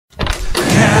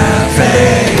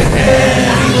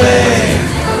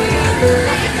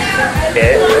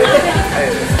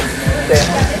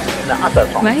Not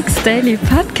that song. Mike's Daily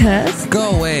Podcast.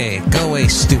 Go away,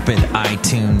 stupid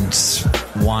iTunes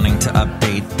wanting to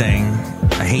update thing.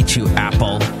 I hate you,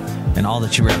 Apple, and all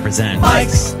that you represent.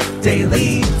 Mike's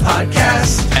Daily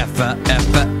Podcast.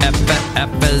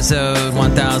 Episode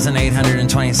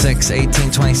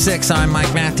 1826. I'm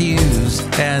Mike Matthews,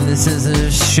 and this is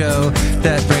a show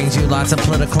that brings you lots of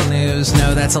political news.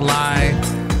 No, that's a lie.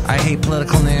 I hate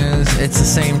political news. It's the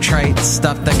same trite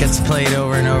stuff that gets played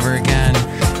over and over again,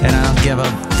 and I don't give a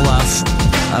fluff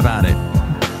about it.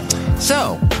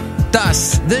 So,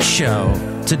 thus, this show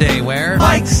today where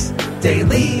Mike's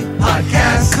Daily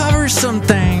Podcast covers some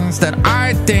things that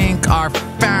I think are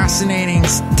fascinating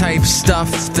type stuff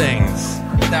things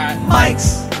that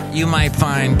Mike's you might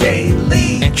find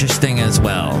Daily interesting as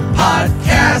well.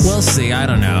 Podcast. We'll see. I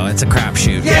don't know. It's a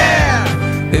crapshoot. Yeah!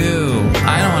 Ooh,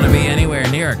 I don't want to be anywhere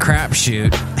near a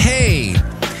crapshoot. Hey,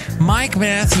 Mike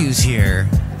Matthews here.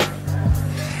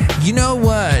 You know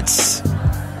what?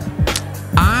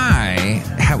 I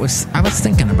was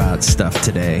thinking about stuff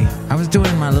today. I was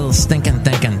doing my little thinking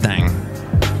thing.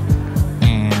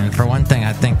 And for one thing,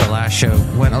 I think the last show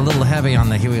went a little heavy on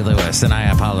the Huey Lewis, and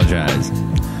I apologize.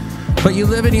 But you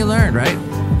live and you learn, right?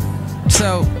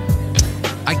 So,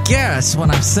 I guess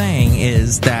what I'm saying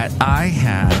is that I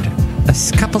had a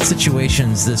couple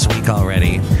situations this week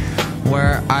already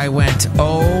where I went,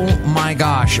 oh my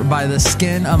gosh, by the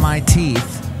skin of my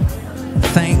teeth,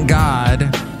 thank God,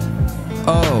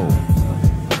 oh,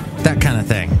 that kind of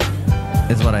thing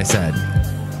is what I said.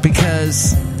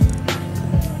 Because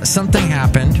something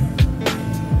happened,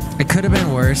 it could have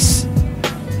been worse,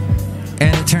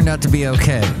 and it turned out to be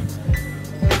okay.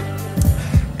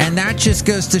 And that just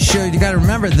goes to show you got to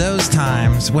remember those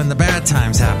times when the bad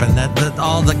times happen, that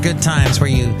all the good times where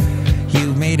you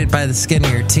made it by the skin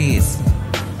of your teeth.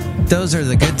 Those are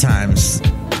the good times,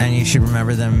 and you should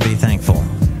remember them and be thankful.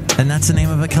 And that's the name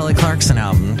of a Kelly Clarkson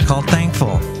album called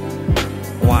Thankful.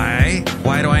 Why?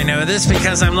 Why do I know this?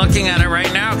 Because I'm looking at it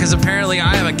right now, because apparently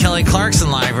I have a Kelly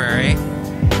Clarkson library.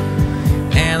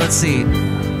 And let's see.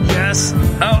 Yes.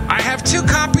 Oh, I have 2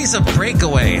 copies of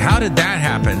Breakaway. How did that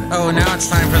happen? Oh, now it's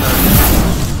time for the...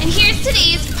 And here's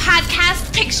today's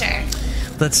podcast picture.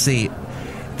 Let's see.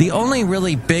 The only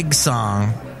really big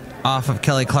song off of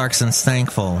Kelly Clarkson's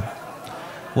Thankful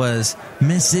was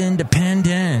Miss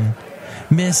Independent,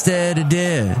 Miss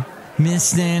Da-Da-Da,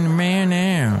 Miss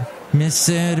Da-Da-Da, Miss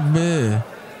Da-Da-Da.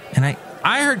 And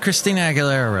I heard Christina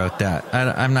Aguilera wrote that.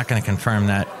 I'm not going to confirm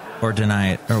that or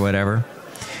deny it or whatever.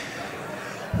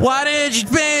 Why did you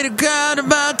pay the crowd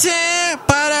about 10?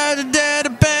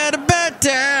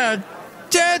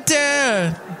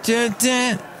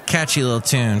 Catchy little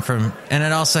tune from, and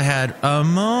it also had a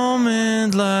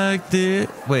moment like this.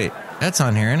 Wait, that's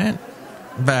on here, isn't it?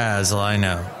 Basil, I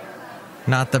know.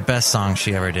 Not the best song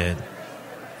she ever did.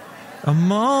 A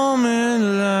moment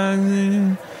like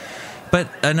this. But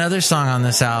another song on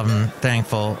this album,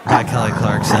 Thankful, by Kelly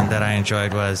Clarkson, that I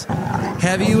enjoyed was,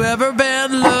 have you ever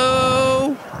been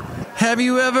low? Have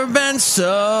you ever been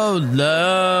so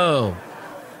low?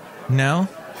 No?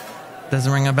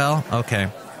 Doesn't ring a bell? Okay.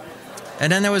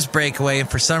 And then there was Breakaway, and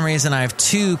for some reason I have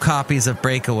 2 copies of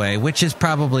Breakaway, which is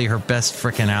probably her best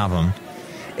frickin' album.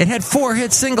 It had 4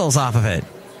 hit singles off of it.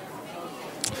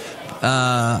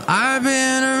 I've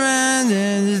been around,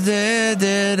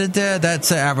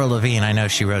 that's Avril Lavigne. I know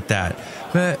she wrote that.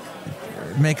 But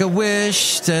make a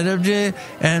wish,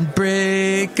 and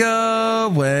break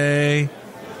away.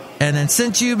 And then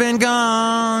since you've been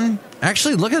gone.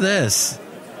 Actually, look at this.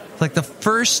 Like the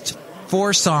first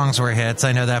 4 songs were hits.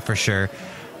 I know that for sure.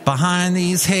 Behind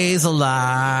these hazel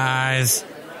eyes.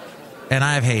 And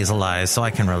I have hazel eyes, so I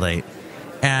can relate.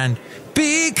 And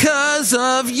because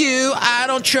of you, I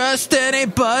don't trust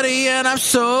anybody, and I'm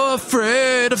so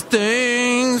afraid of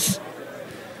things.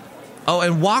 Oh,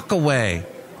 and Walk Away.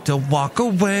 Don't walk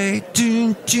away.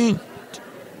 Dun, dun,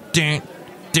 dun,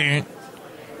 dun,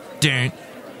 dun,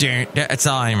 dun. That's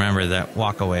all I remember, that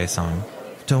Walk Away song.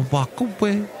 Don't walk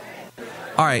away.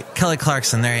 All right, Kelly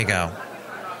Clarkson, there you go.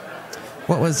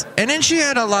 And then she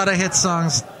had a lot of hit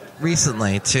songs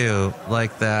recently, too.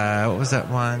 Like what was that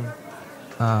one?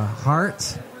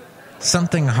 Heart?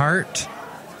 Something Heart?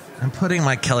 I'm putting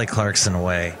my Kelly Clarkson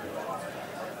away.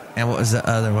 And what was the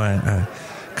other one?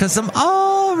 'Cause I'm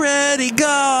already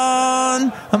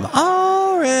gone. I'm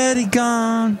already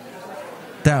gone.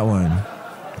 That one.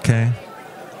 Okay.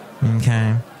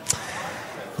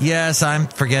 Yes, I'm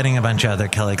forgetting a bunch of other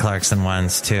Kelly Clarkson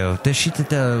ones, too. Did she did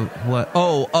the... what?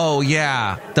 Oh,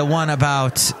 yeah. The one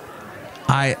about...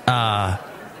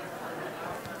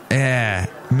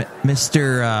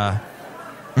 Mr.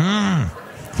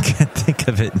 Can't think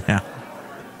of it now.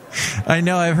 I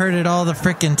know, I've heard it all the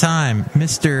frickin' time.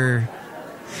 Mr.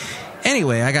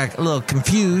 Anyway, I got a little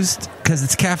confused because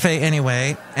it's Cafe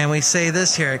Anyway, and we say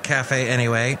this here at Cafe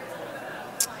Anyway.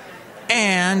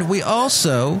 And we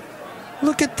also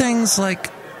look at things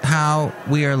like how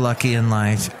we are lucky in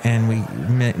life, and we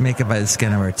make it by the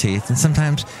skin of our teeth. And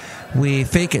sometimes we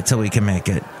fake it till we can make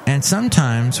it. And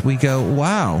sometimes we go,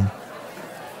 wow.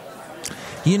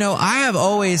 You know, I have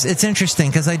always, it's interesting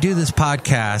because I do this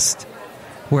podcast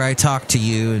where I talk to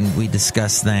you and we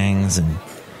discuss things, and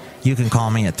you can call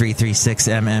me at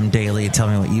 336MM Daily and tell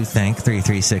me what you think,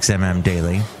 336MM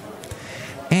Daily.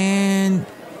 And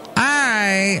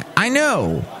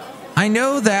I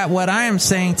know that what I am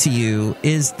saying to you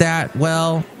is that,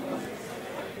 well,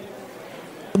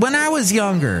 when I was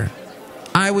younger,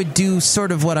 I would do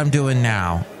sort of what I'm doing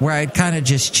now, where I'd kind of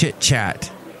just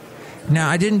chit-chat. Now,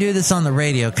 I didn't do this on the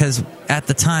radio because at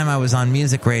the time I was on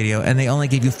music radio, and they only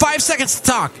gave you 5 seconds to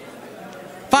talk.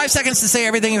 5 seconds to say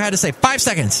everything you had to say. 5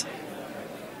 seconds.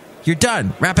 You're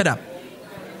done. Wrap it up.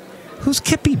 Who's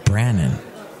Kippy Brannon?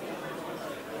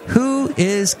 Who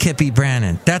is Kippy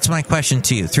Brannon? That's my question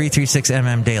to you.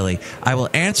 336MM Daily. I will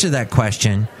answer that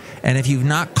question, and if you've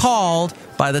not called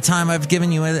by the time I've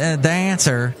given you the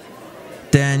answer,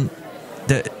 then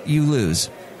you lose.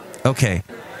 Okay.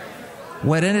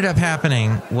 What ended up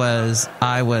happening was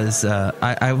I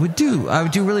would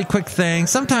do really quick things.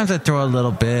 Sometimes I'd throw a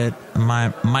little bit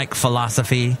my mic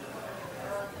philosophy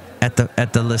at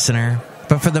the listener,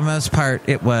 but for the most part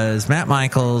it was Matt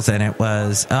Michaels, and it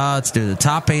was let's do the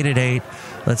top 8 at 8.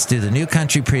 Let's do the new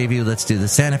country preview. Let's do the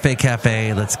Santa Fe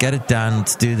Cafe. Let's get it done.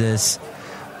 Let's do this.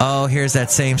 Oh, here's that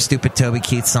same stupid Toby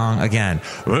Keith song again.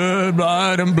 Red,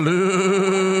 white, and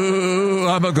blue.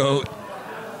 I'm a goat.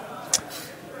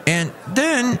 And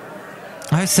then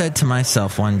I said to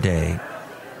myself one day,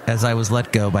 as I was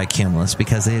let go by Cumulus,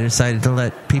 because they decided to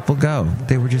let people go.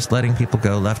 They were just letting people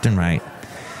go left and right.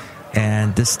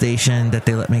 And this station that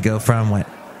they let me go from went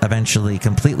eventually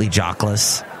completely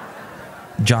jockless.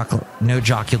 No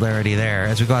jocularity there.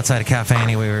 As we go outside a cafe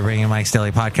anyway, we're bringing Mike's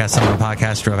Daily Podcast on the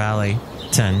podcast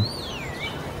Valentino.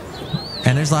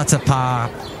 And there's lots of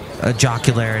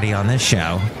jocularity on this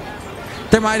show.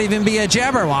 There might even be a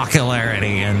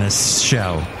jabberwockularity in this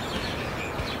show.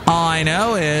 All I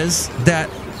know is that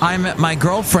I met my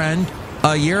girlfriend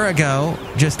a year ago,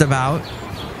 just about,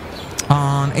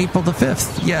 on April the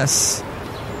 5th. Yes.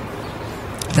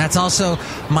 That's also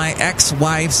my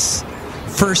ex-wife's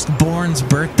firstborn's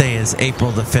birthday is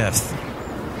April the 5th.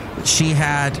 She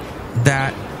had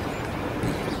that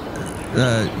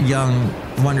young,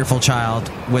 wonderful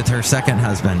child with her second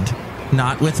husband,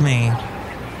 not with me.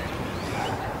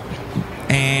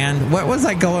 And what was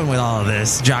I going with all of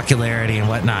this? Jocularity and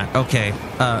whatnot. Okay.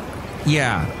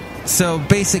 Yeah. So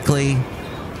basically,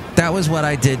 that was what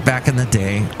I did back in the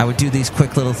day. I would do these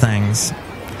quick little things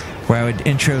where I would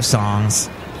intro songs.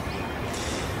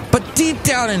 But deep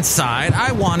down inside,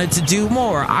 I wanted to do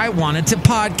more. I wanted to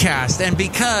podcast. And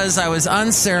because I was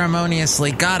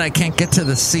unceremoniously, God, I can't get to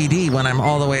the CD when I'm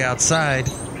all the way outside.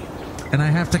 And I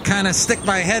have to kind of stick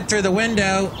my head through the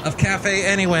window of Cafe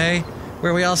Anyway,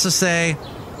 where we also say,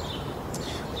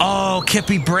 oh,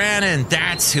 Kippy Brannon,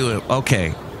 that's who it...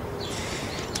 Okay.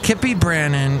 Kippy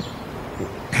Brannon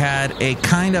had a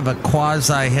kind of a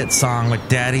quasi-hit song with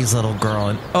Daddy's Little Girl,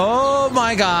 and oh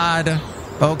my God.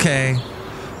 Okay.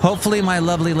 Hopefully my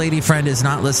lovely lady friend is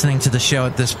not listening to the show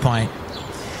at this point.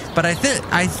 But I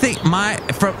think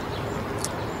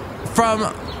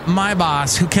from my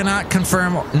boss, who cannot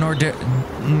confirm or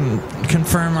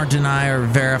deny or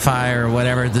verify or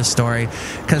whatever this story,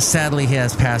 because sadly he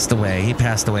has passed away. He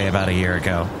passed away about a year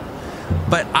ago.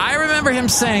 But I remember him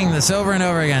saying this over and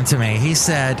over again to me. He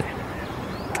said,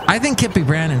 I think Kippy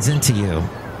Brannon's into you.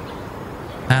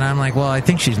 And I'm like, well, I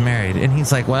think she's married. And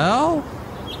he's like, well,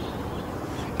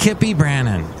 Kippy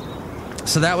Brannon.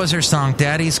 So that was her song,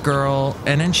 Daddy's Girl.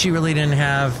 And then she really didn't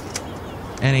have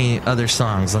any other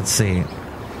songs. Let's see.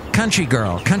 Country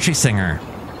Girl, country singer.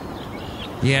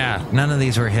 Yeah, none of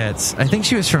these were hits. I think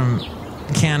she was from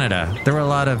Canada. There were a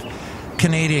lot of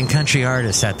Canadian country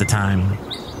artists at the time.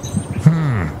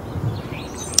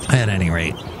 At any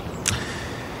rate.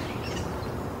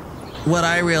 What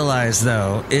I realized,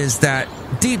 though, is that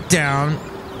deep down,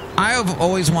 I have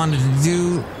always wanted to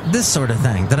do this sort of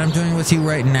thing that I'm doing with you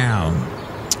right now.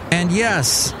 And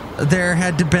yes, there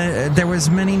was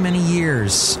many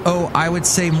years, I would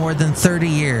say more than 30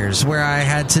 years, where I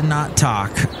had to not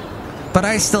talk, but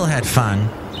I still had fun.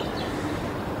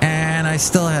 And I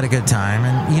still had a good time.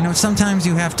 And, sometimes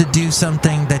you have to do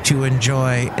something that you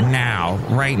enjoy now,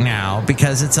 right now,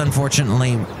 because it's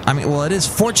unfortunately, it is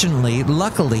fortunately,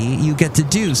 luckily, you get to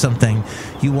do something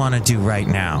you want to do right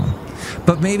now.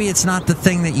 But maybe it's not the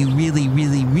thing that you really,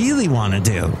 really, really want to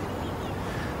do.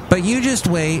 But you just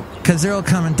wait, because there will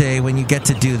come a day when you get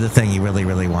to do the thing you really,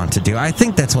 really want to do. I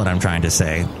think that's what I'm trying to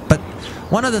say. But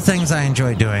one of the things I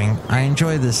enjoy doing, I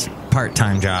enjoy this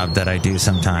part-time job that I do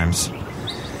sometimes.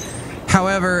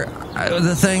 However,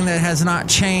 the thing that has not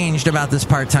changed about this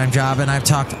part-time job, and I've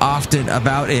talked often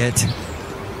about it,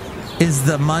 is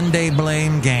the Monday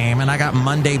blame game. And I got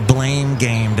Monday blame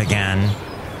gamed again.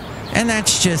 And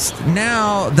that's just,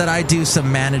 now that I do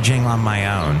some managing on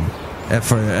my own,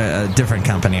 for a different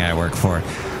company I work for,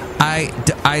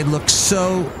 I look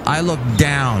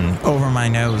down over my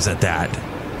nose at that.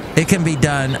 It can be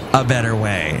done a better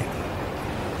way.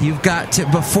 You've got to,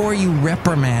 before you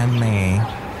reprimand me,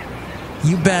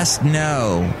 you best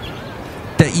know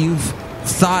that you've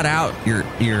thought out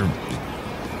your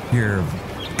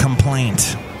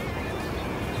complaint.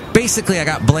 Basically, I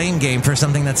got blame game for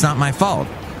something that's not my fault.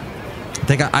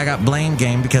 I got blame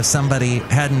game because somebody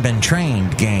hadn't been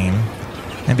trained game.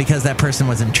 And because that person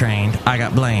wasn't trained, I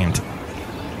got blamed.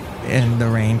 And the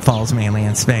rain falls mainly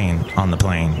in Spain on the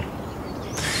plane.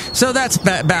 So that's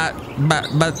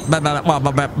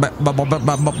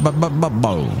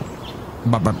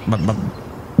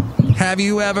Have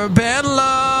you ever been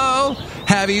low?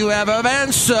 Have you ever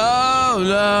been so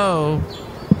low?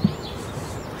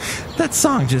 That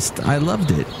song I loved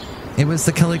it. It was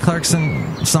the Kelly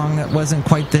Clarkson song that wasn't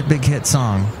quite the big hit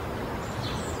song.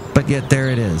 But yet there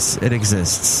it is. It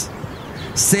exists.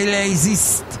 C'est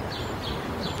l'existe.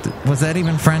 Was that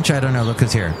even French? I don't know. Look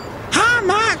who's here. Hi,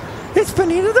 Mark. It's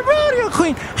Benita the rodeo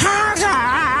queen.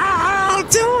 How you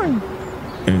doing?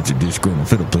 And it's a disgruntled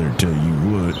fiddle player. Tell you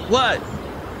what. What?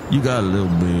 You got a little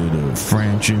bit of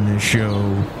French in this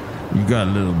show. You got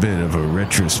a little bit of a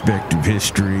retrospective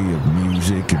history of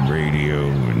music and radio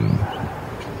and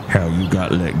how you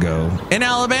got let go. In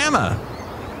Alabama.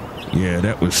 Yeah,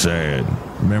 that was sad.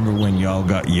 Remember when y'all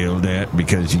got yelled at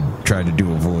because you tried to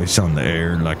do a voice on the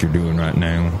air like you're doing right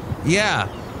now? Yeah.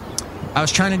 I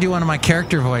was trying to do one of my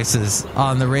character voices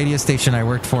on the radio station I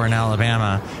worked for in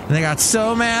Alabama, and they got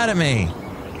so mad at me.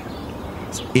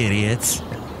 Idiots.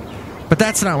 But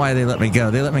that's not why they let me go.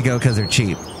 They let me go because they're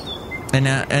cheap.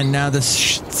 And now the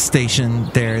station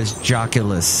there is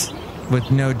joculous, with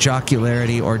no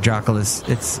jocularity or joculous.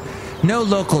 It's no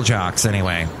local jocks,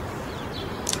 anyway.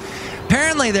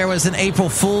 Apparently there was an April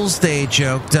Fool's Day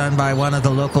joke done by one of the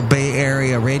local Bay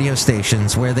Area radio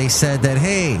stations where they said that,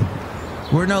 hey,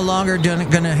 we're no longer going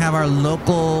to have our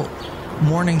local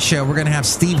morning show. We're going to have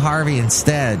Steve Harvey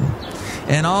instead.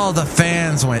 And all the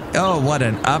fans went, oh, what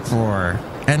an uproar.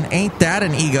 And ain't that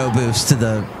an ego boost to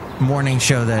the morning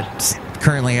show that's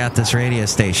currently at this radio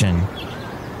station?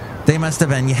 They must have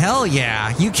been, hell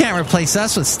yeah, you can't replace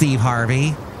us with Steve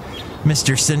Harvey.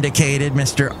 Mr. Syndicated,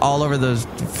 Mr. all over the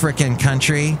frickin'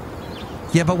 country.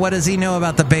 Yeah, but what does he know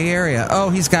about the Bay Area?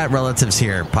 Oh, he's got relatives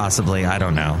here, possibly. I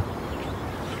don't know.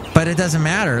 But it doesn't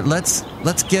matter. Let's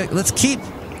keep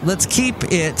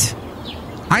it.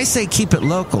 I say keep it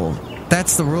local.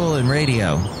 That's the rule in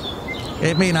radio.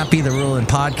 It may not be the rule in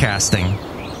podcasting.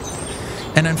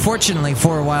 And unfortunately,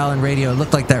 for a while in radio, it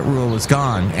looked like that rule was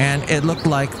gone. And it looked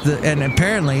like, and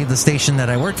apparently the station that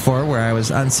I worked for, where I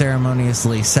was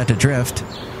unceremoniously set adrift,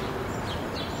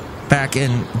 back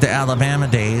in the Alabama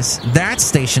days, that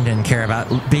station didn't care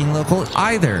about being local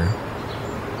either.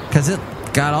 Because it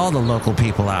got all the local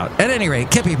people out. At any rate,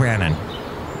 Kippy Brannon.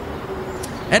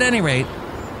 At any rate,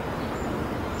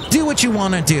 do what you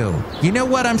want to do. You know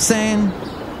what I'm saying?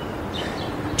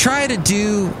 Try to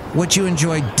do what you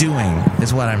enjoy doing,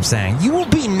 is what I'm saying. You will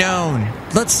be known.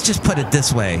 Let's just put it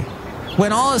this way.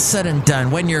 When all is said and done,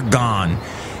 when you're gone,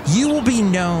 you will be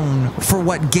known for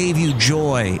what gave you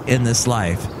joy in this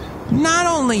life. Not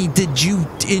only did you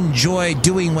enjoy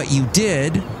doing what you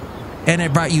did, and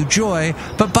it brought you joy,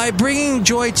 but by bringing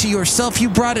joy to yourself, you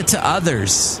brought it to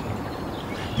others.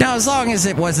 Now, as long as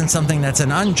it wasn't something that's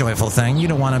an unjoyful thing, you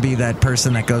don't want to be that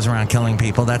person that goes around killing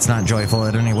people. That's not joyful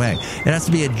in any way. It has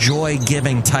to be a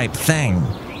joy-giving type thing.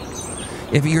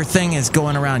 If your thing is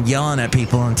going around yelling at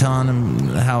people and telling them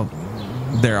how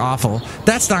they're awful,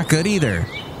 that's not good either.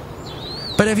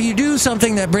 But if you do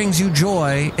something that brings you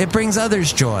joy, it brings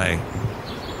others joy.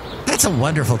 That's a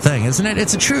wonderful thing, isn't it?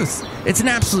 It's a truth. It's an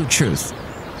absolute truth.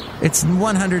 It's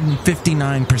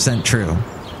 159% true.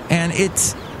 And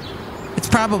it's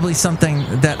probably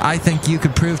something that I think you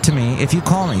could prove to me if you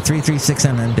call me,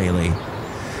 336MM Daily.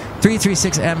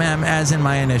 336MM as in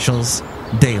my initials,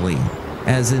 Daily.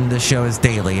 as in the show is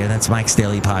daily, and it's Mike's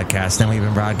Daily Podcast, and we've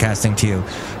been broadcasting to you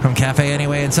from Cafe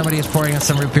Anyway, and somebody is pouring us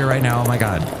some root beer right now. Oh, my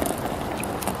God.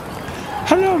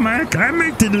 Hello, Mike. I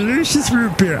make the delicious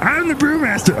root beer. I'm the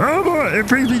Brewmaster. Oh, boy, it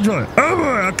brings me joy. Oh, boy,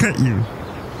 I'll cut you.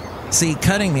 See,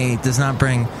 cutting me does not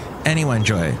bring anyone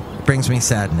joy. It brings me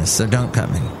sadness, so don't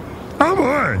cut me. Oh,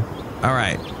 boy. All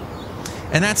right.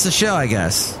 And that's the show, I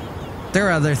guess. There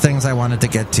are other things I wanted to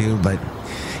get to, but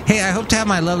hey, I hope to have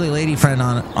my lovely lady friend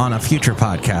on a future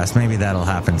podcast. Maybe that'll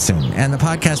happen soon. And the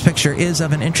podcast picture is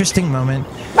of an interesting moment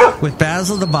with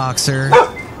Basil the Boxer.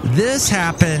 This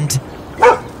happened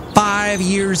 5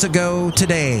 years ago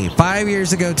today. 5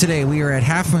 years ago today, we were at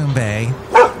Half Moon Bay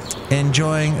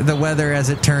enjoying the weather as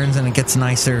it turns and it gets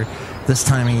nicer this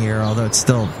time of year, although it's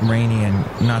still rainy and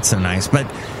not so nice. But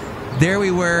there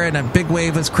we were, and a big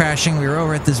wave was crashing. We were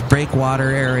over at this breakwater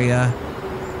area,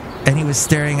 and he was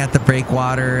staring at the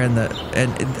breakwater, and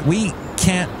we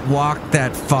can't walk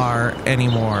that far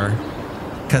anymore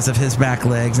because of his back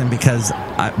legs and because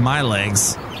my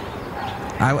legs.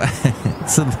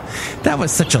 So that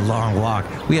was such a long walk.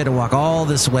 We had to walk all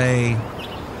this way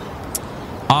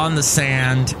on the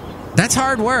sand. That's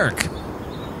hard work.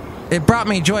 It brought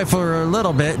me joy for a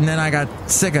little bit, and then I got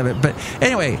sick of it. But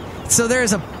anyway, so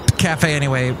there's a Cafe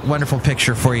Anyway wonderful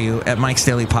picture for you at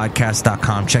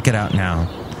MikesDailyPodcast.com. Check it out now.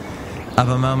 Of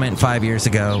a moment 5 years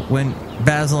ago when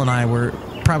Basil and I were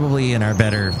probably in our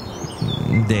better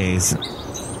days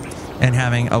and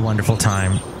having a wonderful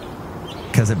time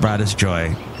because it brought us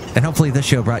joy. And hopefully this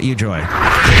show brought you joy.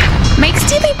 Mike's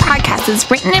Daily Podcast is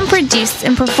written and produced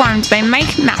and performed by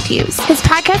Mike Matthews. His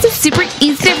podcast is super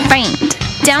easy to find.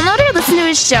 Download or listen to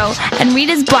his show and read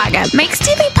his blog at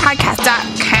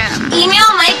MikesDailyPodcast.com. Email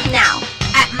Mike now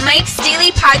at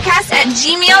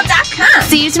MikesDailyPodcast@gmail.com.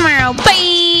 See you tomorrow.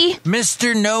 Bye!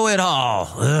 Mr.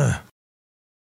 Know-It-All. Ugh.